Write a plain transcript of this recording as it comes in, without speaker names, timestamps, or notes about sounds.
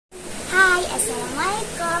Hai,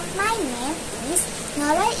 Assalamualaikum. My name is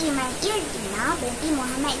Nurul Iman Irdina binti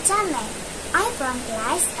Muhammad Jamal. I'm from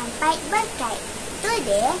class 4 Berkat.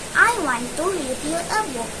 Today, I want to review a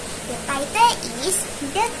book. The title is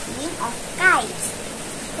The King of Kites,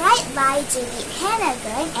 read by Judith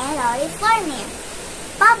Hannigan and Laurie Fournier.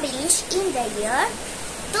 Published in the year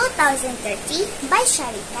 2030 by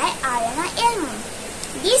Syarikat Arena Ilmu.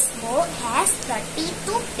 This book has 32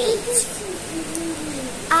 pages.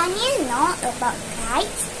 Anil knows about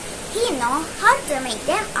kites. He knows how to make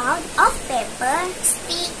them out of paper,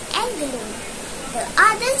 stick, and glue. The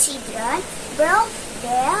other children brought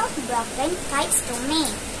their broken kites to me.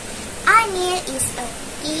 Anil is a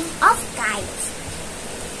king of kites.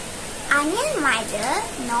 Anil's mother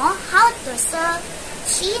knows how to sew.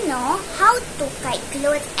 She knows how to kite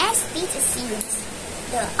clothes and stitch seams.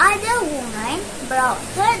 The other woman brought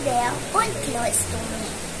her their own clothes to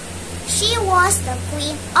me. She was the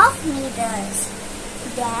queen of needles.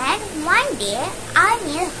 Then, one day,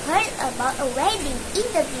 Anil heard about a wedding in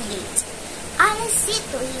the village. Anil said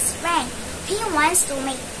to his friend he wants to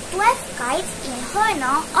make 12 kites in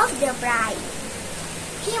honor of the bride.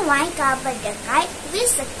 He wants to cover the kite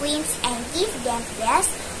with sequins and give them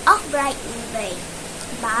flags of bright ribbon.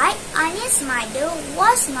 But Anil's mother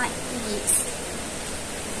was not pleased.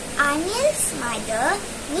 Anil's mother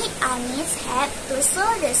needed Anil's help to sew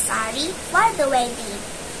the sari for the wedding.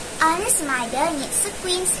 Anil's mother needs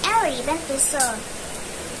sequins and ribbon to sew.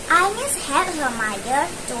 Anil helped her mother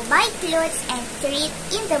to buy clothes and thread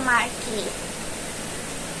in the market.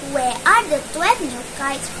 Where are the 12 new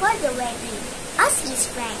kites for the wedding? Asked his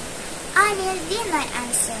friend. Anil did not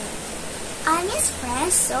answer. Anil's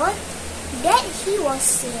friend thought that he was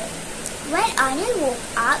sick. When Anil woke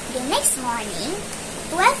up the next morning,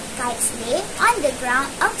 12 kites lay on the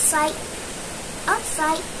ground outside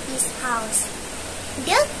his house.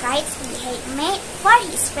 The kites he had made for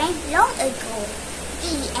his friend long ago.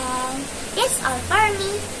 The end. That's all for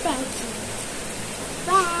me. Thank you.